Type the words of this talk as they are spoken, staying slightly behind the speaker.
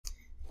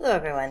Hello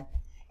everyone.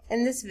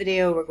 In this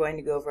video we're going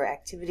to go over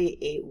activity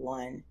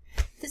 8.1.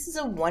 This is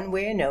a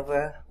one-way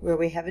ANOVA where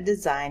we have a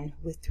design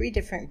with three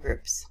different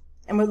groups,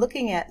 and we're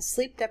looking at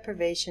sleep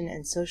deprivation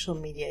and social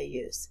media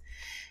use.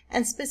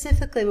 And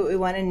specifically what we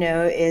want to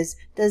know is,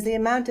 does the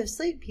amount of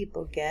sleep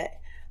people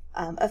get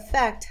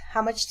affect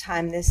how much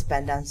time they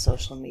spend on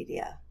social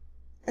media?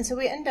 And so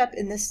we end up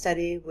in this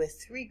study with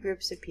three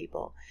groups of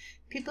people.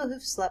 People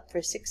who've slept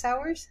for 6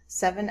 hours,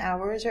 7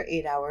 hours, or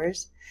 8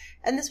 hours.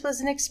 And this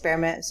was an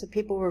experiment, so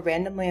people were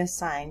randomly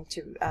assigned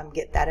to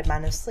get that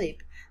amount of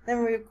sleep. Then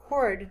we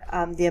record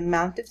the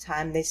amount of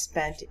time they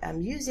spent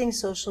using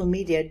social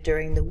media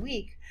during the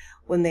week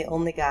when they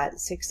only got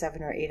 6,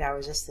 7, or 8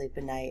 hours of sleep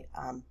a night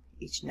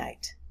each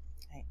night.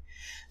 Okay.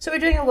 So we're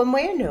doing a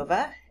one-way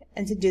ANOVA,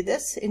 and to do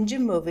this in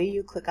Jamovi,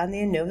 you click on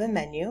the ANOVA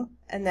menu,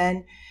 and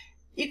then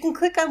you can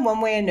click on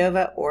one-way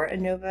ANOVA or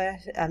ANOVA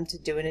to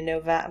do an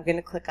ANOVA. I'm going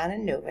to click on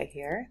ANOVA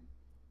here.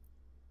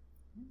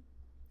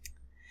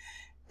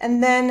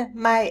 And then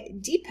my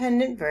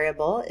dependent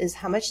variable is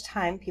how much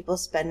time people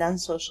spend on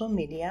social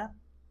media.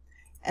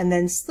 And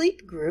then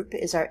sleep group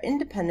is our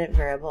independent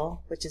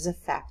variable, which is a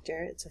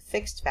factor. It's a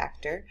fixed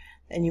factor.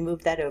 And you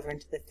move that over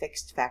into the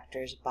fixed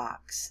factors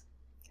box.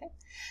 Okay.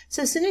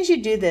 So as soon as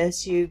you do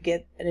this, you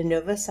get an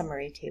ANOVA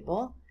summary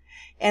table.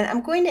 And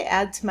I'm going to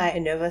add to my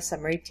ANOVA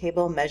summary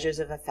table measures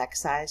of effect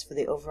size for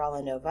the overall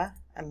ANOVA.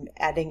 I'm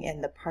adding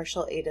in the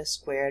partial eta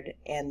squared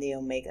and the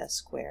omega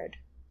squared.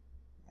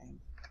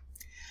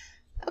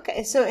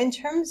 Okay, so in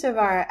terms of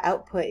our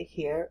output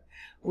here,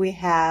 we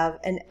have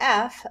an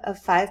F of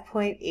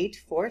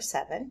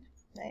 5.847,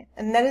 right?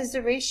 And that is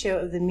the ratio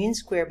of the mean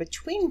square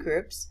between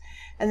groups.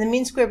 And the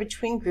mean square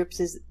between groups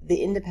is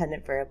the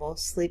independent variable,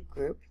 sleep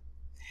group,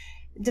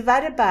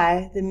 divided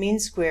by the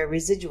mean square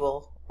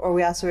residual, or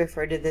we also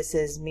refer to this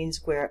as mean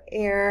square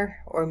error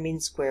or mean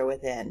square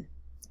within.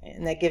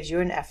 And that gives you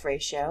an F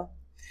ratio.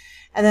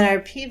 And then our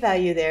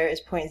p-value there is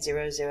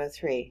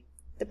 0.003.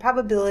 The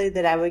probability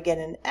that I would get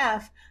an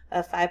F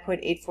of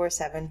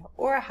 5.847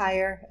 or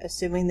higher,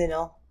 assuming the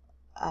null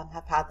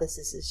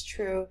hypothesis is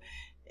true,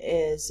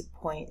 is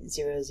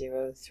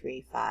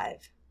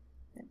 0.0035.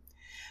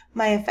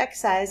 My effect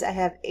size, I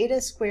have eta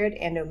squared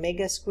and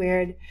omega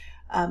squared.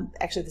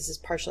 Actually, this is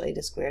partial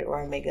eta squared or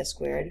omega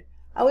squared.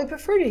 We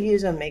prefer to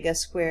use omega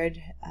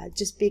squared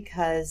just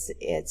because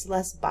it's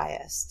less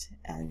biased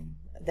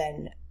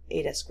than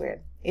eta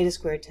squared. Eta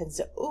squared tends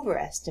to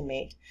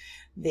overestimate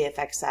the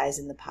effect size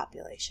in the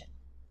population.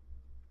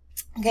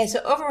 Okay, so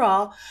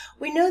overall,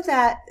 we know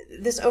that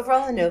this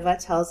overall ANOVA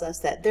tells us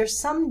that there's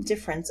some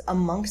difference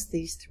amongst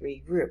these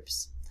three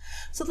groups.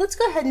 So let's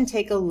go ahead and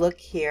take a look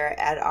here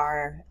at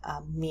our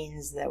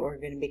means that we're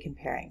going to be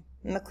comparing.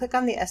 I'm going to click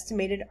on the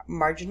estimated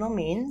marginal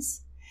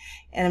means.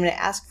 And I'm going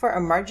to ask for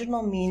a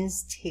marginal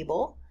means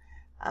table,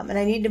 and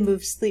I need to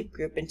move sleep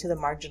group into the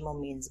marginal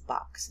means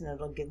box, and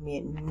it'll give me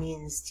a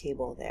means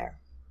table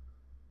there.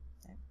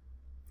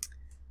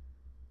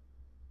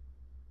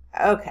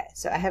 Okay,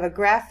 so I have a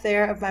graph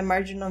there of my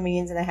marginal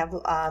means, and I have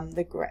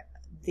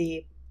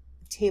the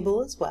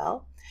table as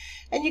well.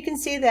 And you can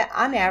see that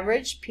on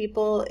average,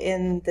 people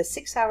in the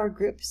 6-hour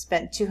group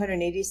spent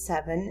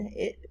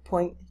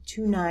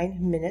 287.29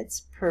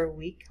 minutes per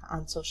week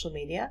on social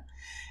media.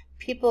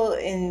 People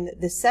in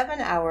the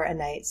 7-hour a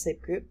night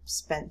sleep group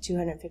spent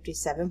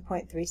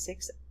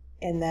 257.36,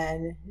 and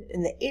then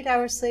in the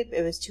 8-hour sleep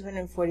it was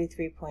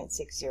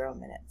 243.60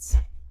 minutes.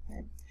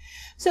 Right?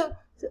 So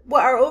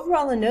what our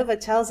overall ANOVA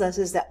tells us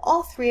is that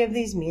all three of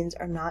these means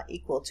are not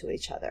equal to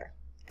each other.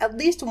 At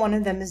least one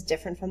of them is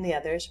different from the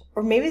others,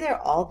 or maybe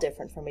they're all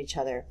different from each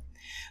other.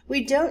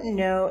 We don't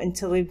know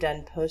until we've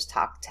done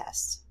post-hoc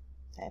tests.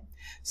 Okay.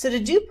 So to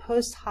do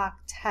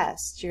post-hoc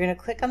test, you're going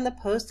to click on the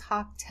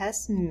post-hoc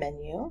test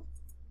menu,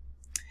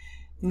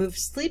 move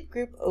sleep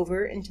group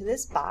over into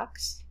this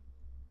box.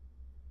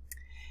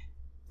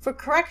 For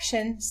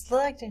correction,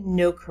 select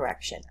no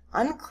correction.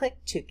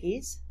 Unclick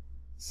Tukey's,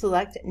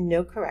 select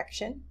no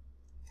correction,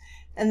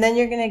 and then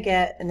you're going to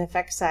get an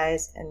effect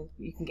size, and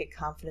you can get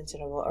confidence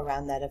interval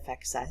around that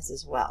effect size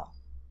as well.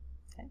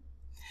 Okay.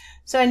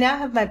 So I now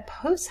have my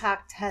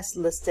post-hoc test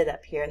listed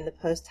up here in the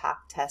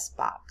post-hoc test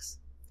box.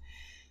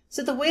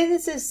 So the way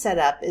this is set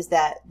up is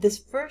that this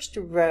first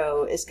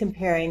row is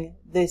comparing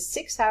the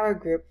 6-hour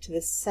group to the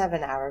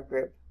 7-hour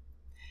group.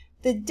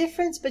 The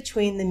difference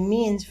between the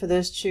means for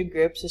those two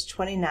groups is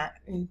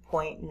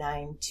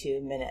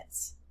 29.92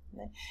 minutes.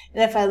 And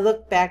if I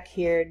look back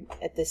here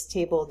at this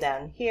table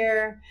down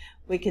here,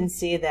 we can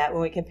see that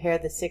when we compare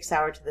the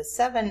 6-hour to the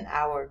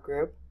 7-hour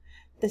group,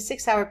 the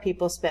 6-hour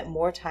people spent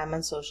more time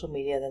on social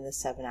media than the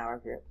 7-hour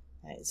group.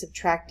 Right?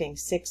 Subtracting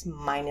 6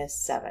 minus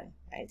 7,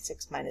 right?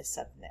 6 minus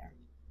 7 there.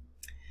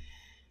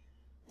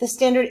 The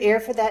standard error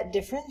for that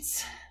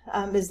difference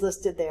is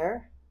listed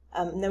there.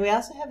 And then we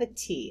also have a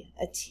t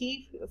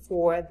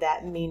for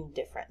that mean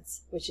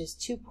difference, which is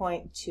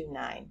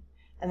 2.29,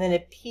 and then a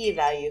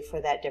p-value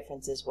for that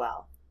difference as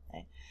well.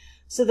 Okay.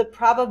 So the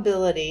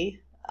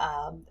probability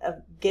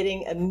of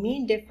getting a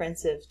mean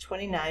difference of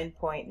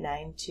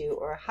 29.92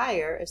 or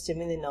higher,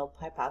 assuming the null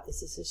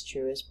hypothesis is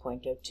true, is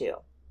 0.02.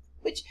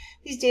 Which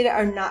these data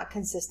are not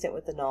consistent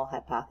with the null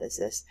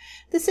hypothesis.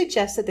 This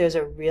suggests that there's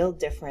a real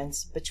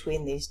difference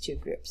between these two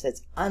groups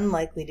that's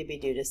unlikely to be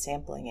due to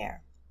sampling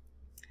error.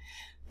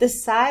 The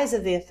size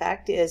of the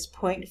effect is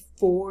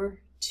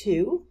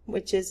 0.42,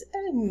 which is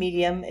a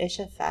medium-ish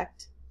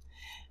effect.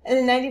 And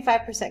the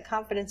 95%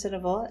 confidence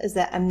interval is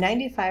that I'm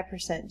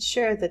 95%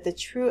 sure that the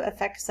true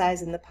effect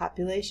size in the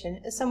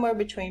population is somewhere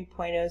between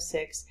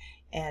 0.06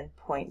 and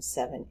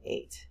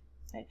 0.78.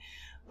 Right?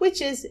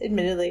 Which is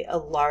admittedly a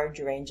large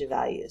range of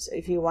values.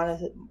 If you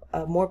want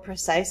a more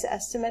precise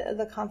estimate of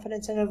the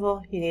confidence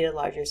interval, you need a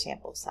larger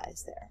sample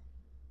size there.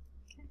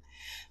 Okay.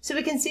 So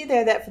we can see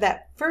there that for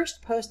that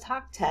first post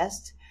hoc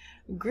test,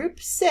 group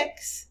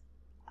 6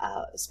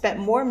 spent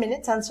more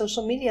minutes on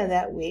social media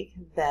that week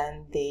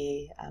than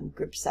the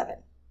group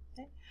 7.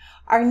 Okay.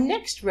 Our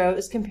next row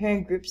is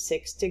comparing group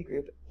 6 to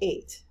group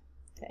 8.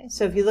 Okay.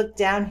 So if you look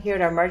down here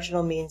at our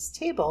marginal means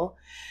table,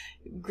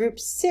 Group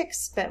 6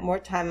 spent more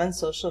time on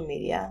social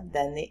media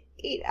than the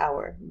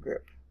 8-hour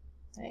group.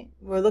 Right?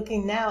 We're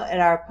looking now at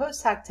our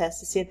post hoc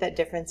test to see if that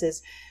difference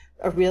is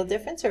a real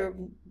difference or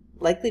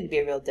likely to be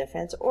a real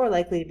difference or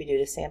likely to be due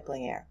to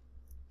sampling error.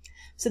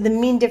 So the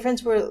mean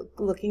difference we're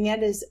looking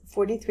at is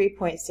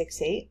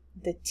 43.68.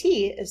 The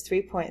t is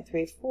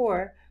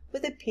 3.34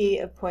 with a p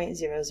of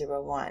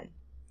 0.001.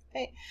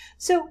 Right.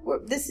 So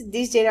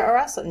these data are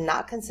also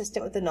not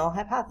consistent with the null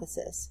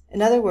hypothesis. In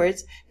other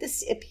words,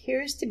 this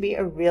appears to be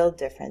a real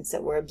difference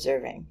that we're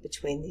observing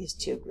between these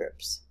two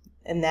groups.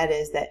 And that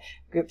is that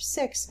group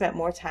 6 spent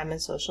more time on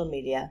social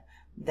media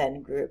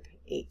than group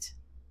 8.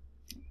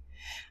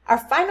 Our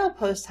final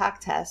post hoc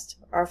test,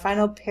 our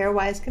final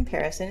pairwise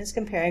comparison, is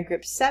comparing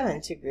group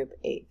 7 to group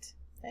 8.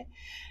 Okay.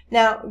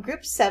 Now,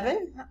 group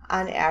 7,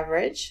 on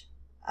average,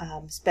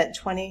 spent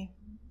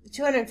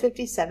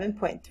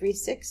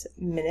 257.36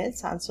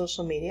 minutes on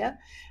social media,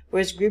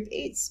 whereas group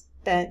 8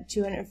 spent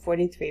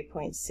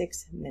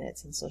 243.6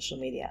 minutes on social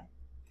media.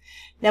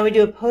 Now we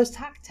do a post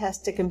hoc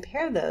test to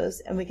compare those,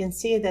 and we can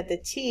see that the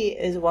t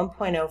is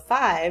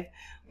 1.05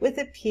 with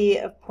a p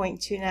of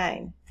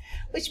 0.29,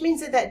 which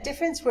means that that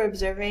difference we're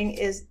observing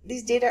is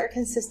these data are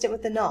consistent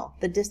with the null.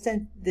 The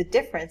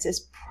difference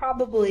is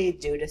probably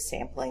due to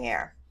sampling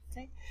error.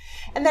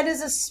 And that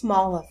is a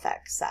small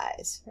effect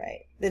size,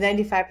 right? The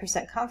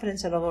 95%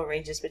 confidence interval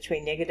ranges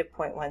between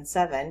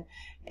 -0.17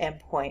 and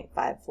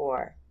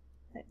 0.54.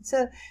 Right?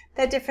 So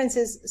that difference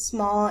is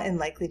small and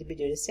likely to be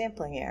due to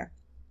sampling error.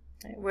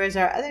 Right? Whereas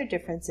our other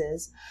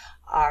differences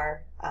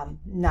are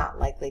not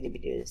likely to be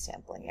due to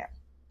sampling error.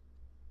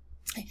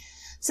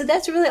 So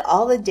that's really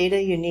all the data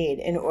you need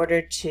in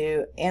order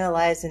to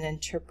analyze and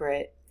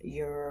interpret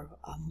your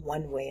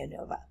one-way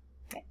ANOVA.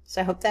 Okay?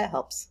 So I hope that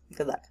helps.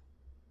 Good luck.